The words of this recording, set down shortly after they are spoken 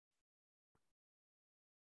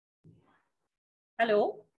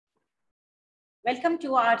Hello, welcome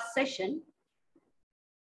to our session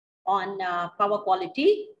on power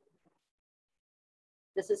quality.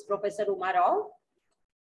 This is Professor Uma Rao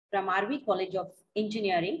from RV College of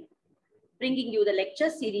Engineering, bringing you the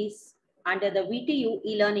lecture series under the VTU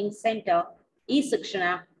e-Learning Center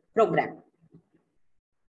e-Shikshana program.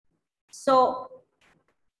 So,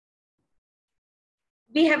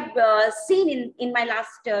 we have seen in my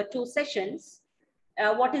last two sessions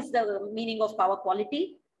what is the meaning of power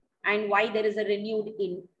quality and why there is a renewed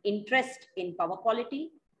interest in power quality,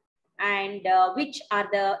 and which are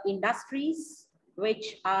the industries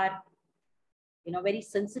which are very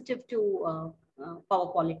sensitive to power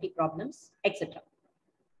quality problems, etc.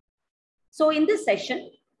 So in this session,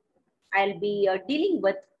 I'll be dealing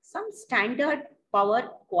with some standard power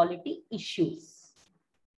quality issues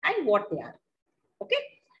and what they are. Okay.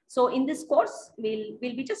 So in this course, we'll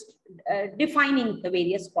be just defining the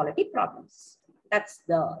various quality problems. That's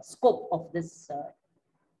the scope of this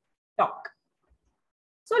talk.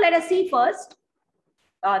 So let us see first.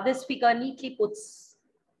 This figure neatly puts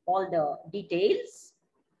all the details.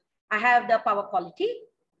 I have the power quality.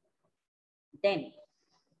 Then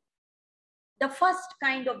the first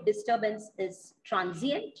kind of disturbance is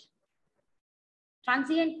transient.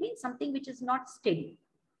 Transient means something which is not steady.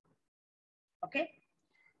 Okay.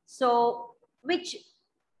 So which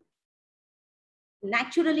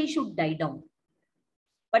naturally should die down.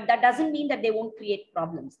 But that doesn't mean that they won't create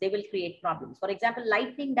problems. They will create problems. For example,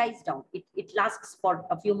 lightning dies down. It lasts for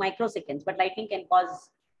a few microseconds, but lightning can cause,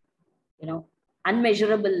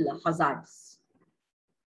 unmeasurable hazards.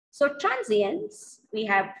 So transients we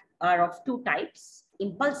have are of two types: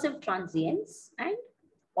 impulsive transients and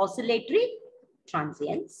oscillatory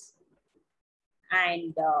transients.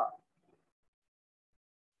 And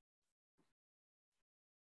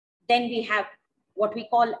then we have what we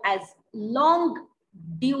call as long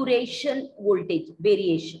duration voltage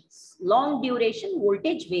variations. Long duration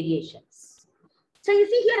voltage variations. So you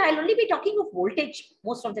see here, I'll only be talking of voltage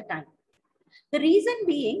most of the time. The reason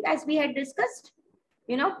being, as we had discussed,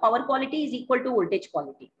 power quality is equal to voltage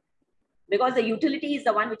quality, because the utility is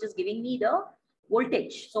the one which is giving me the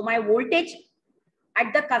voltage. So my voltage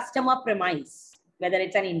at the customer premise, whether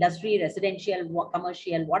it's an industry, residential,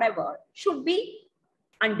 commercial, whatever, should be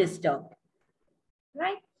undisturbed,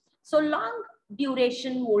 right? So long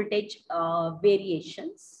duration voltage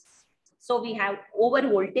variations. So we have over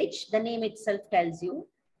voltage. The name itself tells you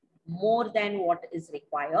more than what is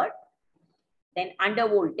required. Then under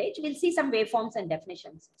voltage, we'll see some waveforms and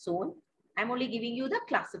definitions soon. I'm only giving you the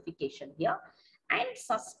classification here. And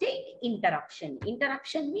sustained interruption.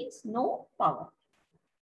 Interruption means no power.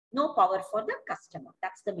 No power for the customer.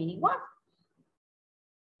 That's the meaning of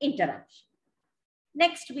interruption.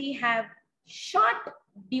 Next, we have short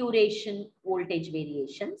duration voltage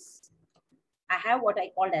variations. I have what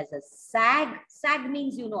I called as a sag. Sag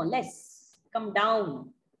means, less, come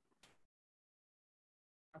down.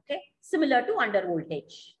 Okay, similar to under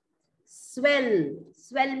voltage. Swell.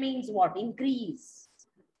 Swell means what? Increase.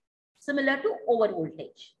 Similar to over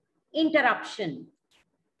voltage. Interruption.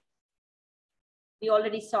 We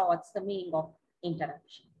already saw what's the meaning of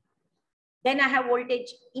interruption. Then I have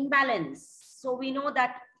voltage imbalance. So we know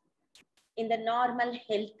that in the normal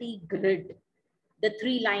healthy grid, the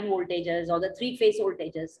 3-line voltages or the 3-phase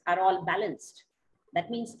voltages are all balanced.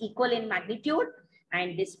 That means equal in magnitude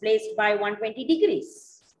and displaced by 120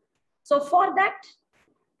 degrees. So for that,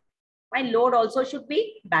 my load also should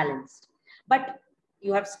be balanced. But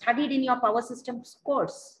you have studied in your power systems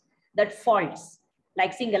course that faults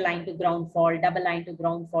like single line to ground fault, double line to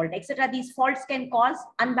ground fault, etc. These faults can cause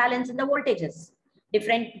unbalance in the voltages.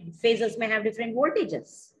 Different phases may have different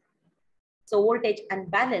voltages. So voltage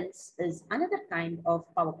unbalance is another kind of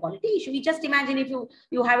power quality issue. You just imagine if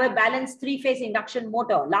you have a balanced 3-phase induction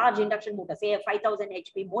motor, large induction motor, say a 5000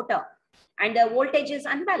 HP motor, and the voltage is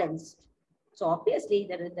unbalanced. So obviously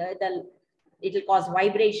it will cause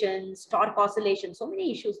vibrations, torque oscillation, so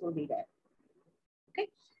many issues will be there. Okay.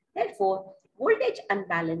 Therefore, voltage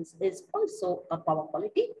unbalance is also a power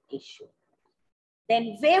quality issue.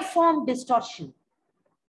 Then waveform distortion.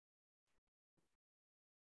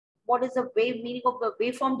 What is the meaning of the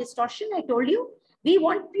waveform distortion? I told you, we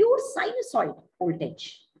want pure sinusoid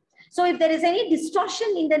voltage. So if there is any distortion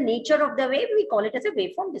in the nature of the wave, we call it as a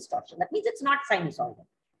waveform distortion. That means it's not sinusoidal.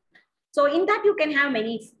 So in that you can have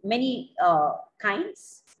many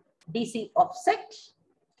kinds: DC offset,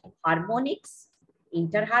 harmonics,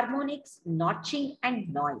 interharmonics, notching,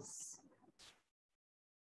 and noise.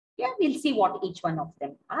 Yeah, we'll see what each one of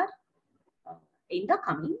them are in the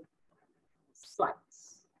coming slides.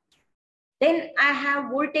 Then I have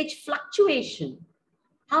voltage fluctuation.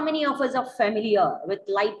 How many of us are familiar with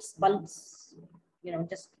lights, bulbs,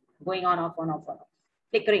 just going on, off,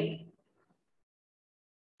 flickering?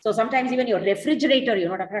 So sometimes even your refrigerator,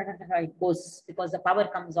 it goes because the power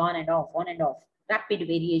comes on and off, rapid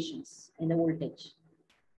variations in the voltage.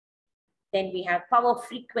 Then we have power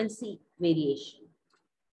frequency variation.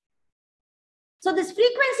 So this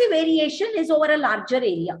frequency variation is over a larger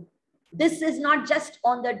area. This is not just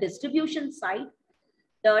on the distribution side.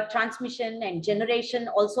 The transmission and generation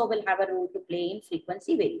also will have a role to play in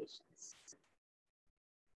frequency variations.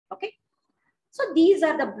 Okay. So these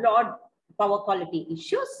are the broad power quality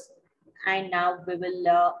issues. And now we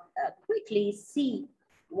will quickly see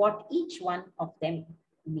what each one of them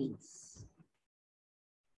means.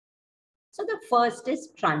 So the first is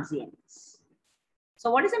transients.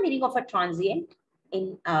 So what is the meaning of a transient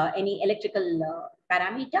in any electrical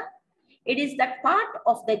parameter? It is that part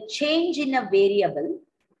of the change in a variable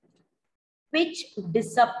which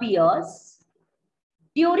disappears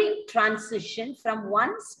during transition from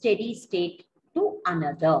one steady state to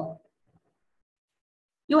another.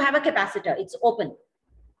 You have a capacitor, it's open.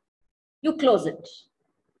 You close it.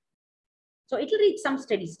 So it will reach some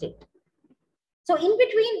steady state. So in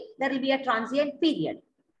between, there will be a transient period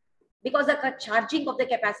because the charging of the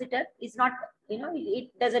capacitor is not,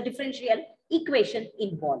 there's a differential equation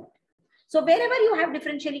involved. So wherever you have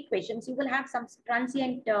differential equations, you will have some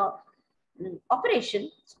transient operation,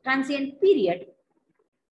 transient period.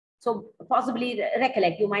 So possibly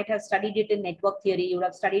recollect, you might have studied it in network theory, you would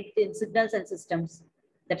have studied it in signals and systems,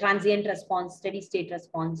 the transient response, steady state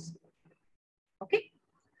response. Okay.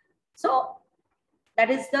 So that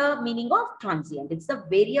is the meaning of transient. It's the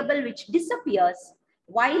variable which disappears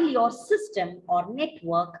while your system or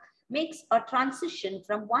network makes a transition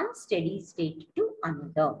from one steady state to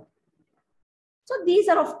another. So these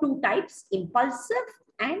are of two types, impulsive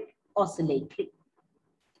and oscillatory.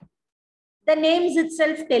 The names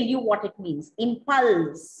itself tell you what it means.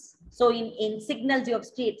 Impulse. So in signals you have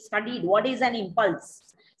studied what is an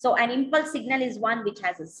impulse. So an impulse signal is one which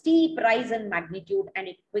has a steep rise in magnitude and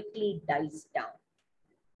it quickly dies down.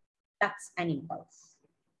 That's an impulse.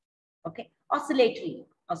 Okay. Oscillatory.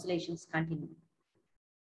 Oscillations continue.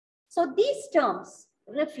 So these terms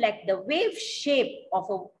reflect the wave shape of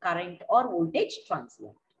a current or voltage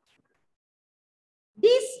transient.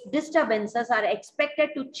 These disturbances are expected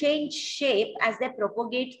to change shape as they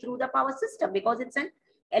propagate through the power system because it's an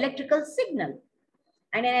electrical signal.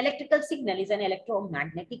 And an electrical signal is an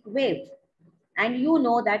electromagnetic wave. And you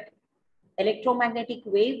know that electromagnetic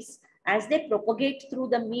waves, as they propagate through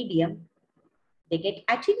the medium, they get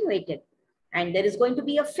attenuated. And there is going to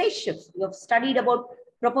be a phase shift. You have studied about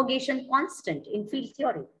propagation constant in field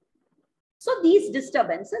theory. So these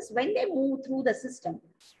disturbances, when they move through the system,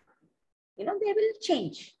 they will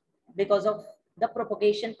change because of the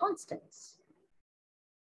propagation constants.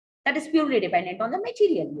 That is purely dependent on the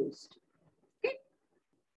material used. Okay.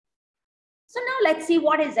 So now let's see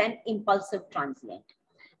what is an impulsive transient.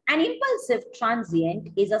 An impulsive transient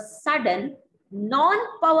is a sudden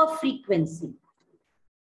non-power frequency,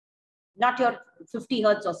 not your 50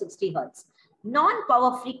 hertz or 60 hertz,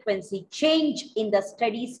 non-power frequency change in the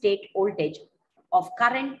steady state voltage of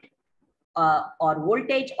current or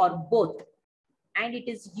voltage or both. And it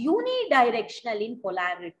is unidirectional in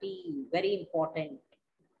polarity, very important.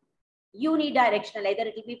 Unidirectional, either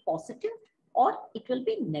it will be positive or it will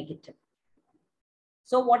be negative.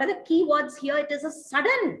 So what are the key words here? It is a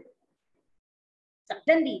sudden.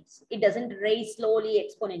 Suddenly, it doesn't raise slowly,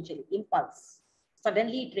 exponentially, impulse.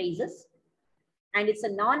 Suddenly it raises and it's a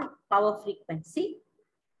non-power frequency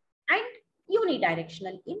and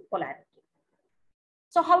unidirectional in polarity.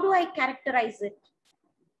 So how do I characterize it?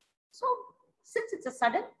 So since it's a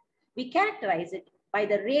sudden, we characterize it by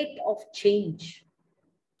the rate of change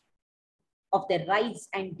of the rise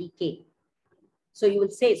and decay. So you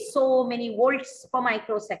will say so many volts per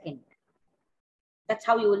microsecond. That's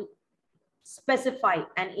how you will specify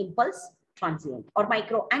an impulse transient, or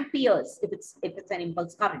microamperes if it's an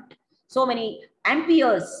impulse current. So many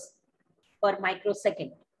amperes per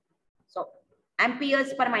microsecond. So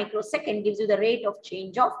amperes per microsecond gives you the rate of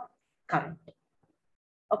change of current.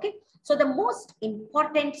 Okay. So the most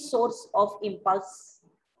important source of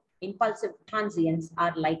impulsive transients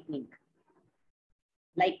are lightnings.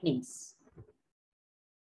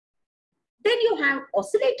 Then you have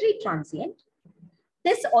oscillatory transient.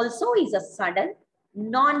 This also is a sudden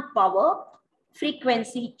non-power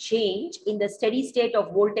frequency change in the steady state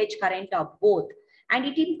of voltage, current, or both. And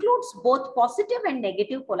it includes both positive and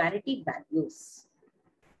negative polarity values.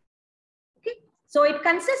 Okay. So it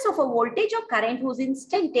consists of a voltage or current whose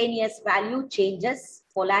instantaneous value changes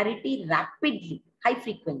polarity rapidly. high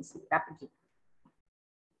frequency, rapidly.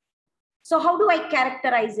 So how do I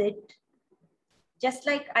characterize it? Just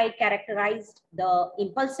like I characterized the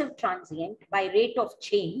impulsive transient by rate of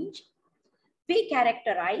change, we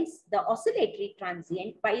characterize the oscillatory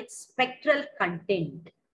transient by its spectral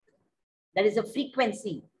content. That is a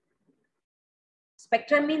frequency.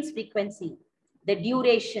 Spectrum means frequency, the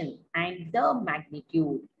duration and the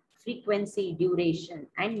magnitude. Frequency, duration,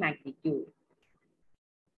 and magnitude.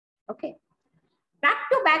 Okay.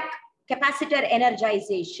 Back-to-back capacitor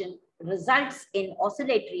energization results in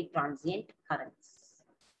oscillatory transient currents.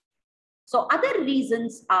 So other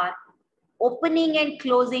reasons are opening and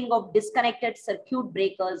closing of disconnected circuit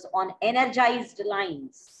breakers on energized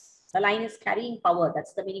lines. The line is carrying power.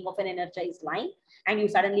 That's the meaning of an energized line. And you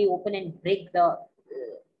suddenly open and break the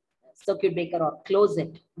circuit breaker or close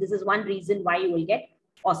it. This is one reason why you will get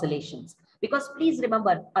oscillations. Because please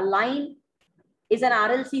remember, a line is an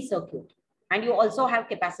RLC circuit. And you also have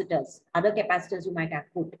capacitors. Other capacitors you might have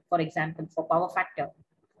put, for example, for power factor.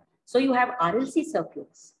 So you have RLC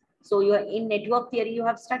circuits. So you are in network theory, you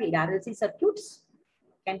have studied RLC circuits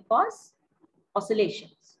can cause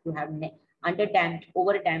oscillations. You have underdamped,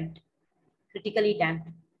 overdamped, critically damped.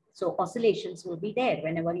 So oscillations will be there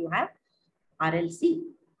whenever you have RLC.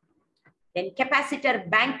 Then capacitor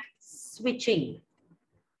bank switching.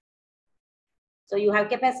 So you have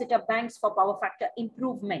capacitor banks for power factor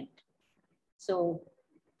improvement. So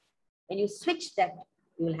when you switch that,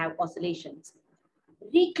 you will have oscillations.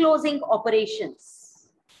 Reclosing operations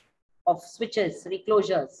of switches,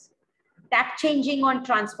 reclosures, tap changing on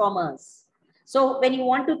transformers. So when you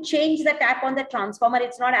want to change the tap on the transformer,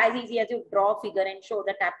 it's not as easy as you draw a figure and show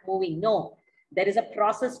the tap moving. No, there is a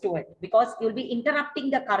process to it because you'll be interrupting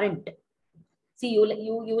the current. See, you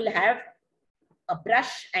will have a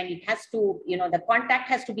brush and it has to, the contact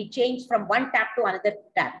has to be changed from one tap to another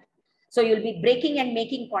tap. So you'll be breaking and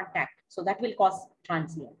making contact. So that will cause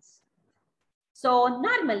transients. So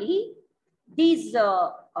normally these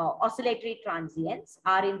oscillatory transients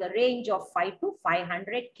are in the range of 5 to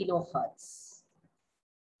 500 kilohertz.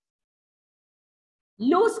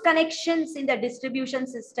 Loose connections in the distribution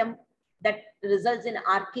system that results in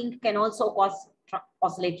arcing can also cause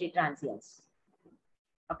oscillatory transients.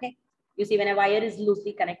 Okay. You see, when a wire is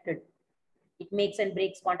loosely connected, it makes and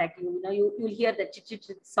breaks contact. You'll hear the chit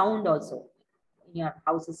sound also in your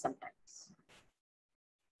houses sometimes.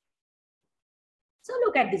 So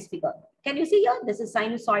look at this figure. Can you see here? This is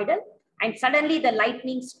sinusoidal and suddenly the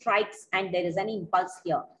lightning strikes and there is an impulse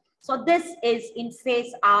here. So this is in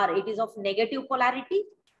phase R. It is of negative polarity.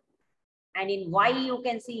 And in Y you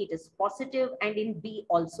can see it is positive and in B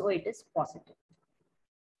also it is positive.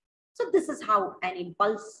 So this is how an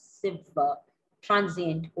impulsive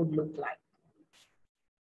transient would look like.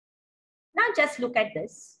 Now just look at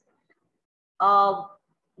this.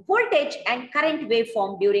 Voltage and current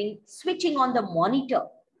waveform during switching on the monitor.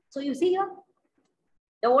 So you see here,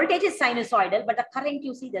 the voltage is sinusoidal, but the current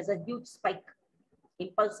you see there's a huge spike,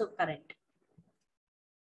 impulsive current.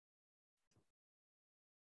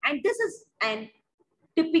 And this is an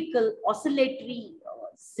typical oscillatory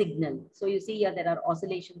signal. So you see here there are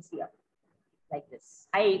oscillations here like this,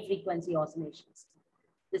 high frequency oscillations.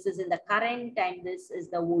 This is in the current and this is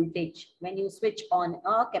the voltage when you switch on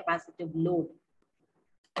a capacitive load.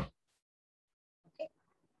 Okay.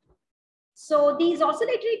 So these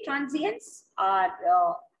oscillatory transients are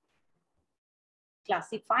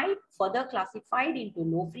further classified into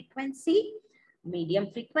low frequency, medium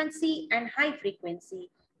frequency, and high frequency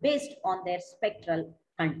based on their spectral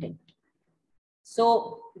content.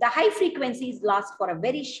 So the high frequencies last for a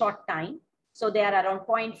very short time. So they are around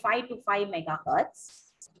 0.5 to 5 megahertz.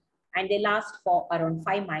 And they last for around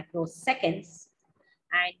 5 microseconds.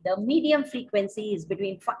 And the medium frequency is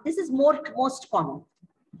between, this is most common.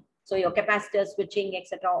 So your capacitor switching,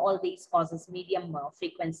 etc., all these causes medium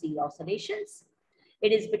frequency oscillations.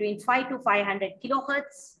 It is between 5 to 500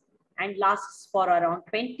 kilohertz and lasts for around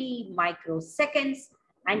 20 microseconds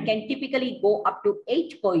and can typically go up to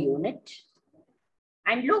 8 per unit.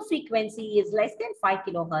 And low frequency is less than 5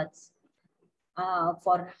 kilohertz.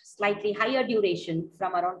 For slightly higher duration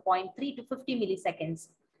from around 0.3 to 50 milliseconds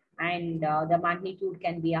and the magnitude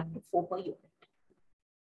can be up to 4 per unit.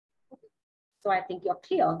 So I think you're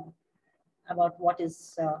clear about what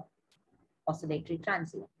is oscillatory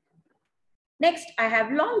transient. Next, I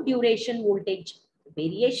have long duration voltage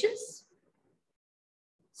variations.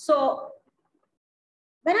 So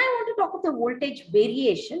when I want to talk of the voltage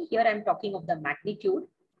variation, here I'm talking of the magnitude.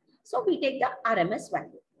 So we take the RMS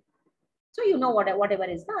value. So you know whatever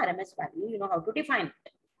is the RMS value, you know how to define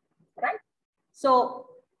it, right? So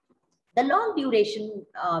The long duration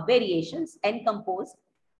variations encompass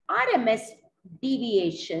RMS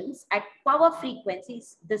deviations at power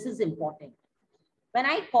frequencies. This is important. When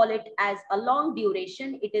I call it as a long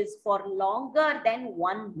duration, it is for longer than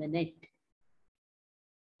 1 minute.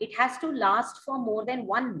 It has to last for more than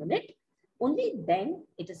 1 minute. Only then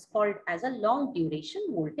it is called as a long duration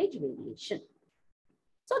voltage variation.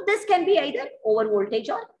 So this can be either over voltage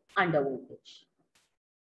or under voltage.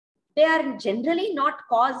 They are generally not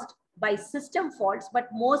caused by system faults, but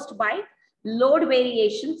most by load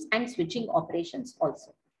variations and switching operations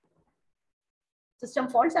also. System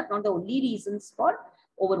faults are not the only reasons for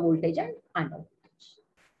over voltage and under voltage.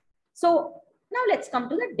 So now let's come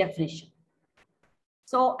to the definition.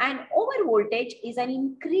 So an over voltage is an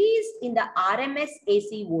increase in the RMS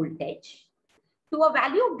AC voltage to a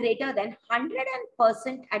value greater than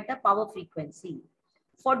 100% at the power frequency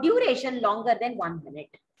for duration longer than 1 minute.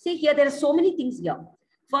 See here, there are so many things here.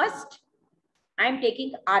 First, I am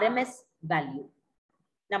taking RMS value,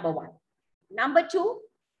 number 1. Number 2,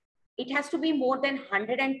 it has to be more than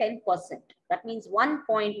 110%. That means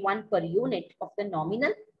 1.1 per unit of the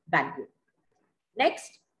nominal value.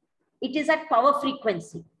 Next, it is at power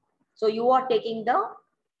frequency. So you are taking the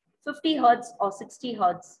 50 Hertz or 60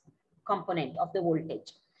 Hertz component of the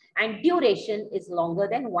voltage. And duration is longer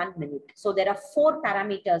than 1 minute. So there are 4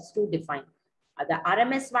 parameters to define. The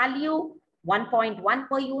RMS value, 1.1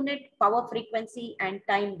 per unit, power frequency, and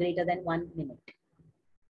time greater than 1 minute.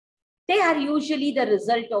 They are usually the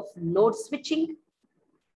result of load switching.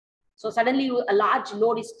 So suddenly a large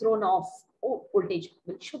load is thrown off, voltage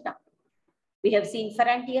will shoot up. We have seen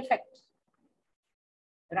Ferranti effect,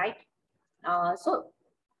 right? So,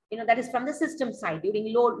 that is from the system side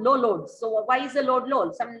during low loads. So why is the load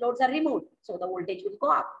low? Some loads are removed, so the voltage will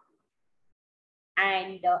go up.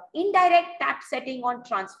 And indirect tap setting on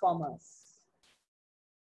transformers.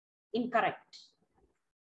 Incorrect.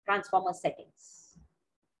 Transformer settings.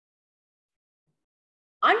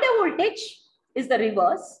 Under voltage is the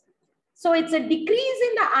reverse. So it's a decrease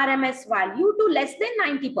in the RMS value to less than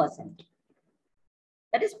 90%.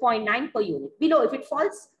 That is 0.9 per unit. Below, if it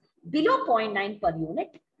falls below 0.9 per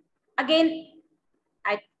unit, again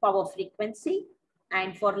at power frequency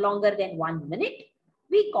and for longer than 1 minute,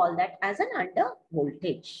 we call that as an under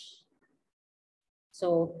voltage.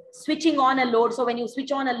 So switching on a load. So when you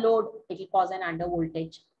switch on a load, it will cause an under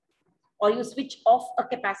voltage. Or you switch off a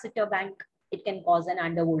capacitor bank, it can cause an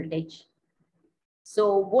under voltage.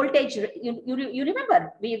 So voltage, you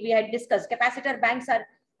remember, we had discussed capacitor banks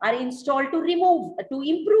are installed to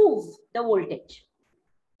improve the voltage.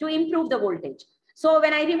 So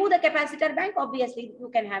when I remove the capacitor bank, obviously you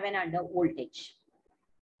can have an under voltage.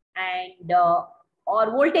 And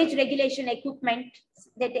or voltage regulation equipment,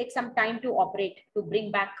 they take some time to operate to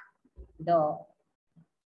bring back the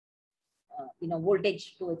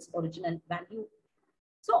voltage to its original value.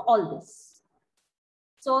 So all this.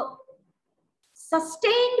 So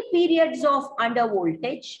sustained periods of under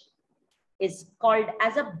voltage is called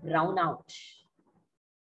as a brownout.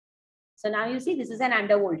 So now you see this is an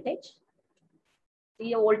under voltage.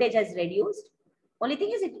 The voltage has reduced. Only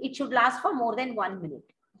thing is it should last for more than 1 minute.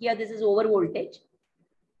 Here this is over voltage.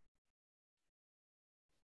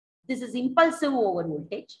 This is impulsive over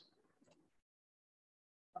voltage.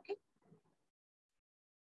 Okay.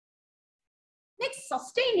 Next,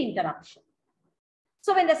 sustained interruption.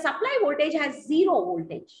 So when the supply voltage has 0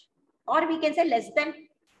 voltage, or we can say less than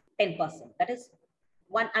 10%, that is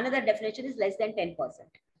another definition is less than 10%.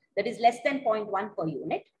 That is less than 0.1 per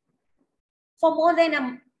unit. For more than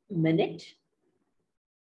a minute,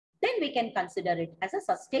 then we can consider it as a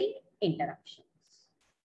sustained interruption.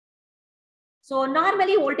 So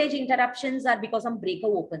normally voltage interruptions are because some breaker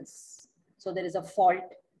opens. So there is a fault.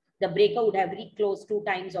 The breaker would have reclosed 2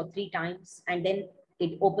 times or 3 times, and then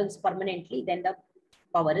it opens permanently. Then the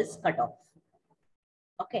power is cut off.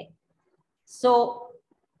 Okay. So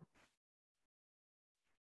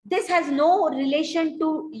this has no relation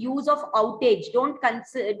to use of outage. Don't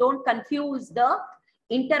confuse the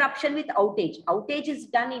interruption with outage. Outage is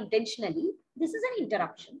done intentionally. This is an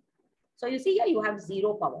interruption. So you see here you have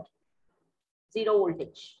 0 power, 0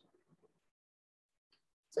 voltage.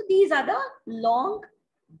 So these are the long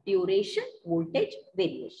duration voltage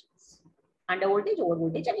variations. Under voltage, over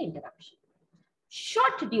voltage, and interruption.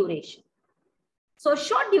 Short duration. So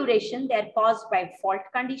short duration, they are caused by fault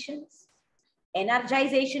conditions,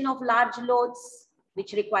 energization of large loads,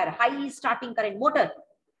 which require high starting current motor.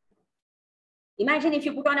 Imagine if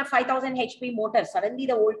you put on a 5000 HP motor, suddenly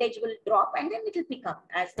the voltage will drop and then it will pick up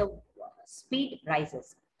as the speed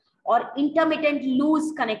rises. Or intermittent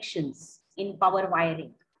loose connections in power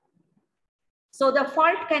wiring. So the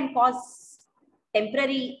fault can cause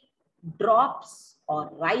temporary drops or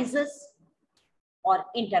rises or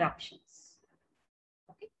interruptions.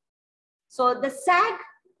 Okay. So the sag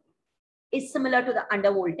is similar to the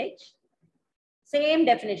under voltage. Same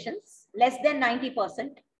definitions, less than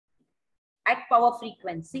 90% at power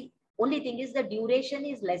frequency. Only thing is the duration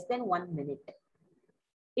is less than 1 minute.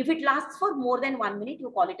 If it lasts for more than 1 minute, you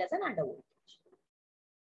call it as an under voltage.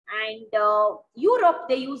 And Europe,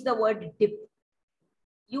 they use the word dip.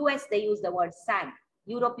 US, they use the word sag.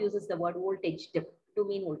 Europe uses the word voltage dip to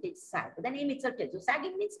mean voltage sag. The name itself tells you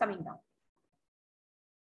sagging means coming down.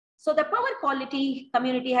 So the power quality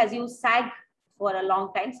community has used sag for a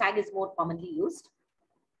long time. Sag is more commonly used.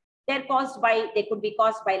 They could be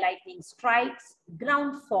caused by lightning strikes,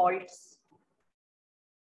 ground faults.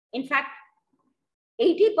 In fact,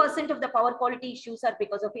 80% of the power quality issues are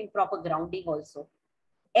because of improper grounding also.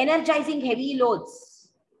 Energizing heavy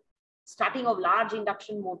loads, starting of large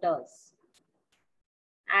induction motors,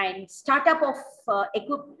 and startup of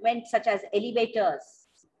equipment such as elevators,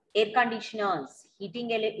 air conditioners,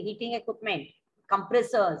 heating equipment,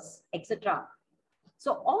 compressors, etc.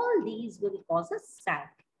 So all these will cause a sag.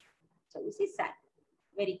 So you see sag,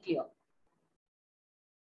 very clear.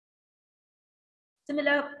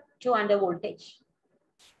 Similar to under voltage.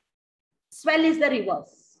 Swell is the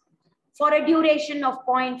reverse. For a duration of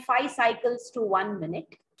 0.5 cycles to 1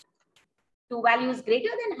 minute, to values greater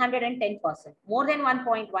than 110%, more than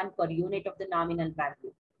 1.1 per unit of the nominal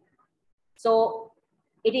value. So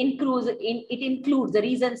it includes the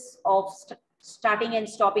reasons of starting and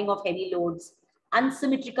stopping of heavy loads.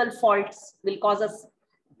 Unsymmetrical faults will cause us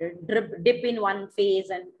dip in one phase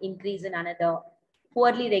and increase in another.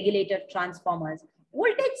 Poorly regulated transformers.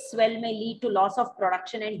 Voltage swell may lead to loss of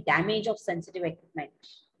production and damage of sensitive equipment.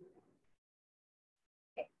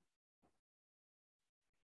 Okay.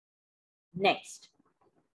 Next,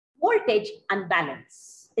 voltage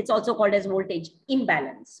unbalance. It's also called as voltage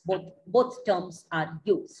imbalance. Both terms are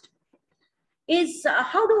used.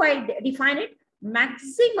 How do I define it?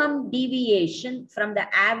 Maximum deviation from the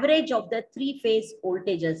average of the three-phase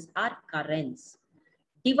voltages or currents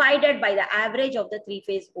divided by the average of the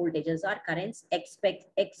three-phase voltages or currents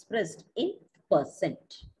expressed in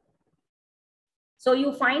percent. So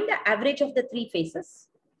you find the average of the three phases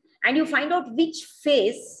and you find out which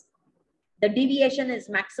phase the deviation is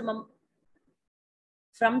maximum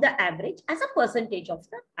from the average as a percentage of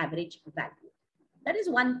the average value. That is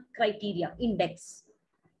one criteria, index,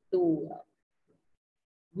 to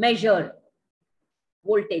measure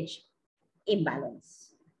voltage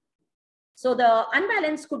imbalance. So the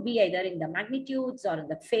unbalance could be either in the magnitudes or in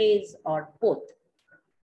the phase or both.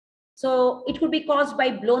 So it could be caused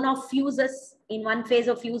by blown off fuses. In one phase,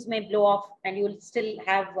 a fuse may blow off and you will still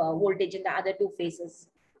have voltage in the other two phases.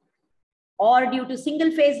 Or due to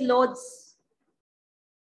single phase loads,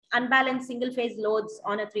 unbalanced single phase loads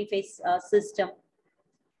on a three-phase system.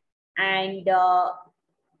 And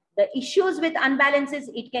the issues with unbalance is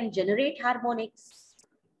it can generate harmonics.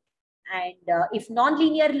 And if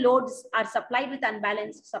non-linear loads are supplied with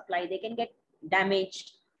unbalanced supply, they can get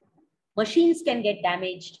damaged. Machines can get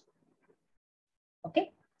damaged.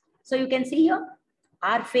 Okay. So you can see here,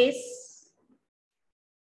 R phase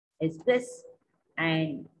is this,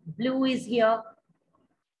 and blue is here,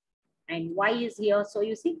 and Y is here. So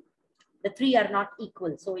you see, the three are not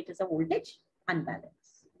equal. So it is a voltage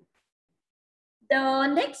unbalance. The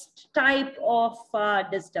next type of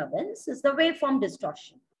disturbance is the waveform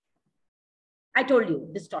distortion. I told you,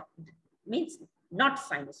 distorted means not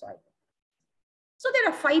sinusoidal. So there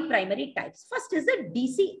are 5 primary types. First is the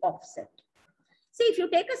DC offset. See, if you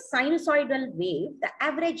take a sinusoidal wave, the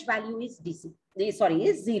average value is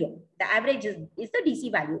is 0. The average is the DC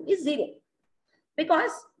value is 0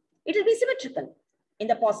 because it will be symmetrical in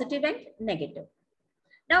the positive and negative.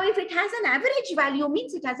 Now, if it has an average value,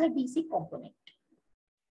 means it has a DC component.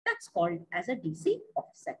 That's called as a DC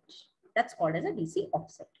offset. That's called as a DC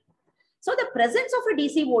offset. So the presence of a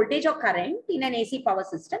DC voltage or current in an AC power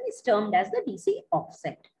system is termed as the DC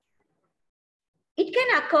offset. It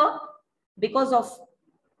can occur because of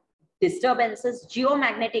disturbances,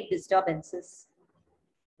 geomagnetic disturbances,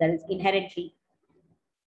 that is inherently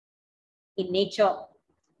in nature,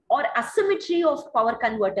 or asymmetry of power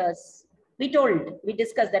converters. We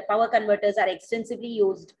discussed that power converters are extensively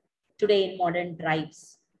used today in modern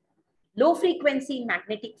drives. Low frequency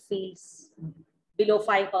magnetic fields below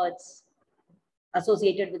 5 Hertz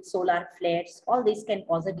associated with solar flares, all these can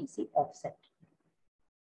cause a DC offset.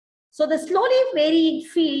 So the slowly varying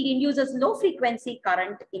field induces low frequency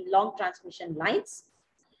current in long transmission lines.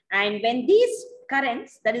 And when these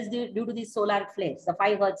currents, that is due to these solar flares, the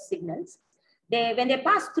 5 Hertz signals, when they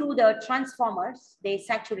pass through the transformers, they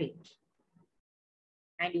saturate.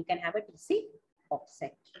 And you can have a DC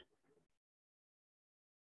offset.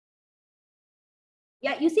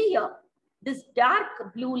 Yeah, you see here, this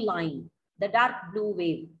dark blue line, the dark blue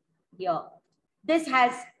wave here, this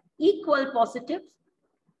has equal positive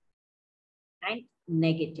and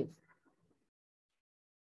negative.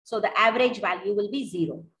 So the average value will be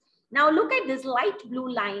 0. Now look at this light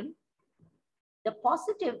blue line. The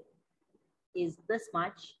positive is this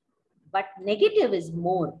much, but negative is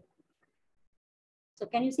more. So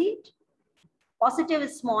can you see it? Positive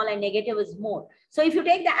is small and negative is more. So if you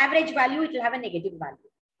take the average value, it will have a negative value.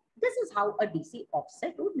 This is how a DC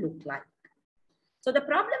offset would look like. So the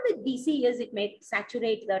problem with DC is it may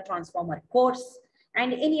saturate the transformer cores,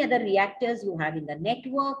 and any other reactors you have in the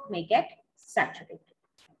network may get saturated.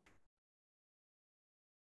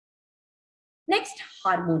 Next,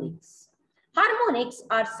 harmonics. Harmonics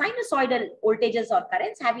are sinusoidal voltages or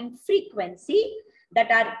currents having frequency that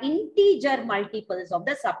are integer multiples of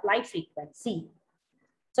the supply frequency.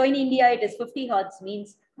 So in India, it is 50 Hertz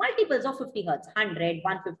means multiples of 50 Hertz, 100,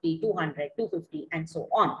 150, 200, 250, and so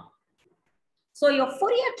on. So your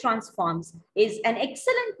Fourier transforms is an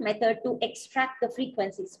excellent method to extract the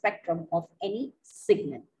frequency spectrum of any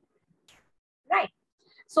signal, right?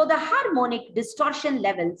 So the harmonic distortion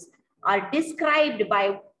levels are described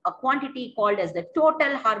by a quantity called as the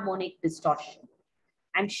total harmonic distortion.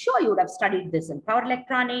 I'm sure you would have studied this in power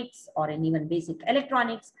electronics or in even basic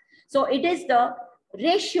electronics. So it is the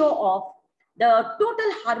ratio of the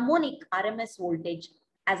total harmonic RMS voltage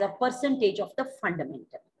as a percentage of the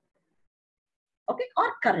fundamental. Okay,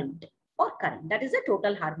 or current, that is a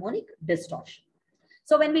total harmonic distortion.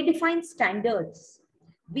 So when we define standards,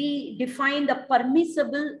 we define the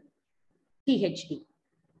permissible THD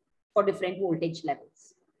for different voltage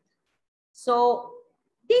levels. So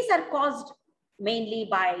these are caused mainly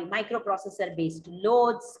by microprocessor based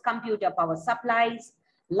loads, computer power supplies,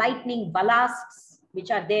 lightning ballasts, which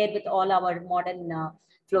are there with all our modern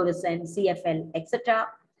fluorescent, CFL, etc.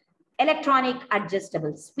 Electronic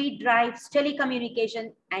adjustable speed drives,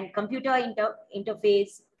 telecommunication and computer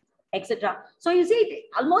interface, etc. So you see,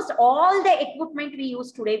 almost all the equipment we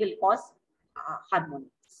use today will cause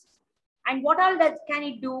harmonics. And what all that can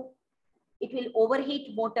it do? It will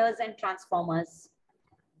overheat motors and transformers,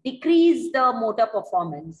 decrease the motor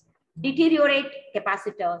performance, deteriorate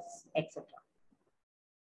capacitors, etc.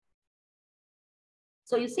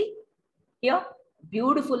 So you see here,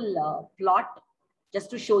 beautiful plot just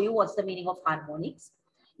to show you what's the meaning of harmonics.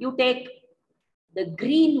 You take the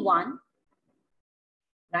green one,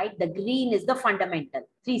 right? The green is the fundamental,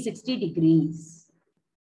 360 degrees.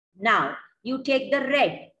 Now you take the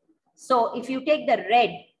red. So if you take the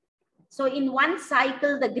red, so in one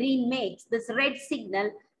cycle the green makes, this red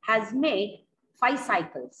signal has made 5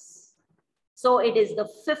 cycles. So it is the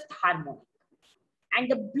 5th harmonic. And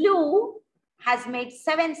the blue has made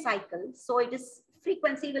 7 cycles. So it is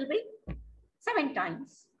frequency will be 7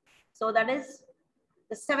 times. So that is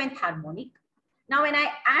the 7th harmonic. Now when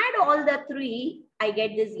I add all the 3, I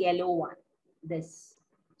get this yellow one, this.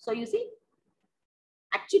 So you see,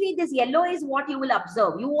 actually this yellow is what you will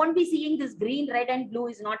observe. You won't be seeing this green, red and blue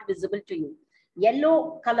is not visible to you.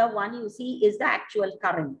 Yellow color one you see is the actual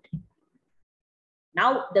current.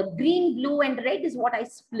 Now the green, blue and red is what I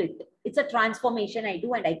split. It's a transformation I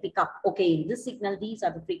do and I pick up. Okay, in this signal, these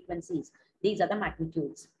are the frequencies. These are the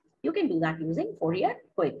magnitudes. You can do that using Fourier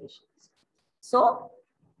coefficients. So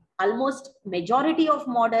almost majority of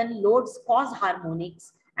modern loads cause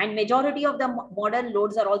harmonics, and majority of the modern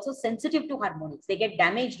loads are also sensitive to harmonics. They get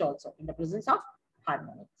damaged also in the presence of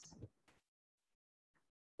harmonics.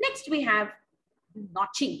 Next we have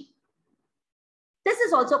notching. This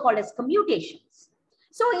is also called as commutations.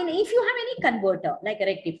 So if you have any converter like a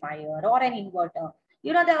rectifier or an inverter,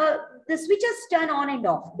 you know, the switches turn on and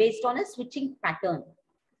off based on a switching pattern.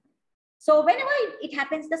 So whenever it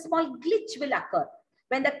happens, the small glitch will occur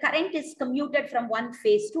when the current is commuted from one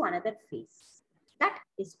phase to another phase. That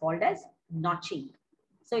is called as notching.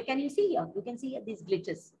 So can you see here? You can see here these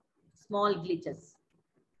glitches, small glitches.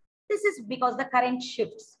 This is because the current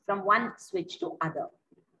shifts from one switch to other.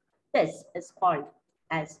 This is called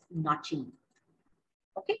as notching.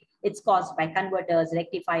 Okay, it's caused by converters,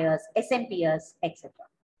 rectifiers, SMPers, etc.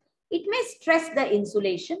 It may stress the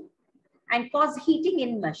insulation and cause heating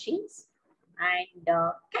in machines, and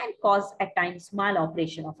can cause at times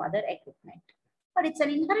maloperation of other equipment. But it's an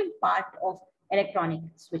inherent part of electronic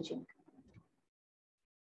switching.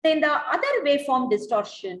 Then the other waveform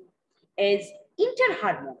distortion is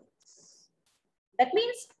interharmonics. That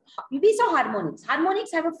means we saw harmonics.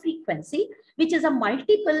 Harmonics have a frequency which is a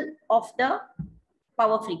multiple of the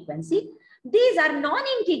power frequency. These are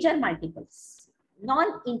non-integer multiples.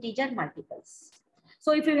 Non-integer multiples.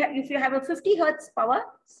 So if you have a 50 hertz power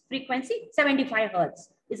frequency, 75 hertz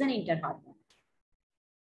is an interharmonic.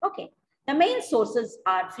 Okay. The main sources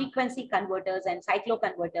are frequency converters and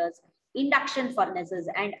cycloconverters, induction furnaces,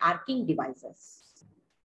 and arcing devices.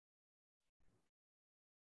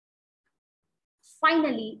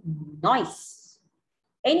 Finally, noise.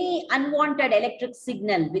 Any unwanted electric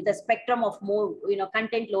signal with a spectrum of more,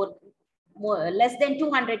 content less than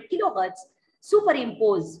 200 kilohertz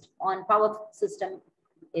superimposed on power system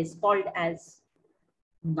is called as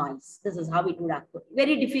noise. This is how it would happen.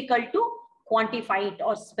 Very difficult to quantify it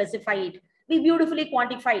or specify it. We beautifully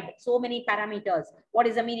quantified so many parameters. What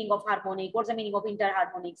is the meaning of harmonic? What's the meaning of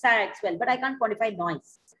interharmonic? Well, but I can't quantify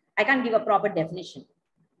noise. I can't give a proper definition.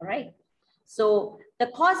 All right. So the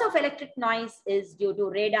cause of electric noise is due to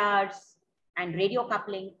radars and radio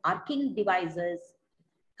coupling, arcing devices,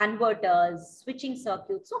 converters, switching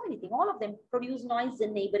circuits, so many things. All of them produce noise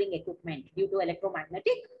in neighboring equipment due to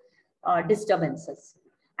electromagnetic disturbances.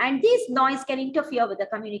 And this noise can interfere with the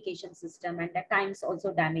communication system and at times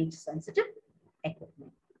also damage sensitive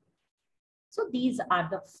equipment. So these are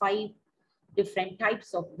the 5 different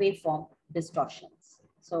types of waveform distortions.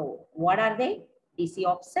 So what are they? DC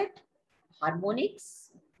offset, harmonics,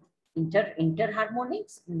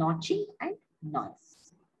 interharmonics, notching, and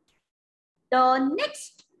noise. The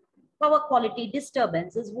next power quality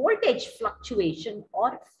disturbance is voltage fluctuation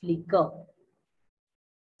or flicker.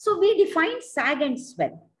 So we define sag and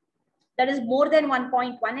swell. That is more than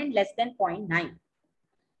 1.1 and less than 0.9.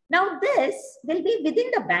 Now this will be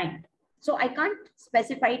within the band. So I can't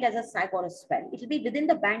specify it as a sag or a swell. It will be within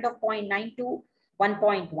the band of 0.9 to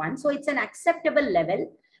 1.1. So it's an acceptable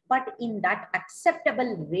level. But in that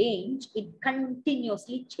acceptable range, it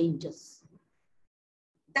continuously changes.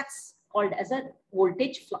 That's called as a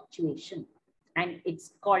voltage fluctuation. And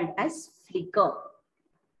it's called as flicker.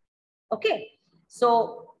 Okay.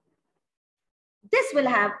 So this will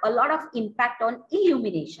have a lot of impact on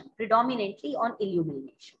illumination, predominantly on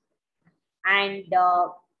illumination. And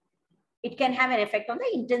it can have an effect on the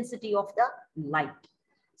intensity of the light.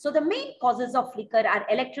 So the main causes of flicker are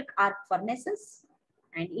electric arc furnaces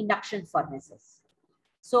and induction furnaces.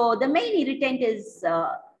 So the main irritant is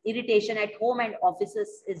irritation at home and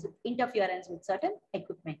offices is interference with certain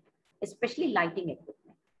equipment, especially lighting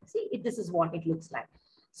equipment. See, this is what it looks like.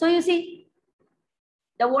 So you see,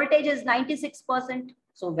 the voltage is 96%,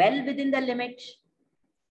 so well within the limit.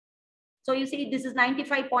 So you see, this is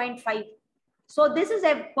 95.5. So this is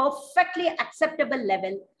a perfectly acceptable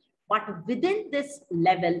level, but within this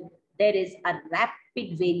level, there is a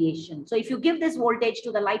rapid variation. So if you give this voltage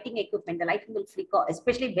to the lighting equipment, the lighting will flicker,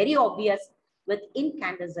 especially very obvious with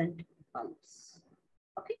incandescent bulbs.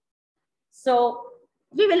 Okay. So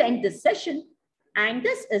we will end this session. And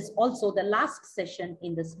this is also the last session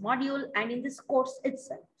in this module and in this course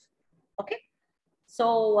itself. Okay.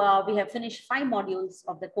 So we have finished 5 modules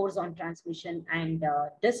of the course on transmission and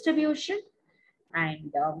distribution.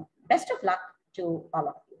 And best of luck to all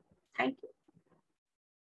of you. Thank you.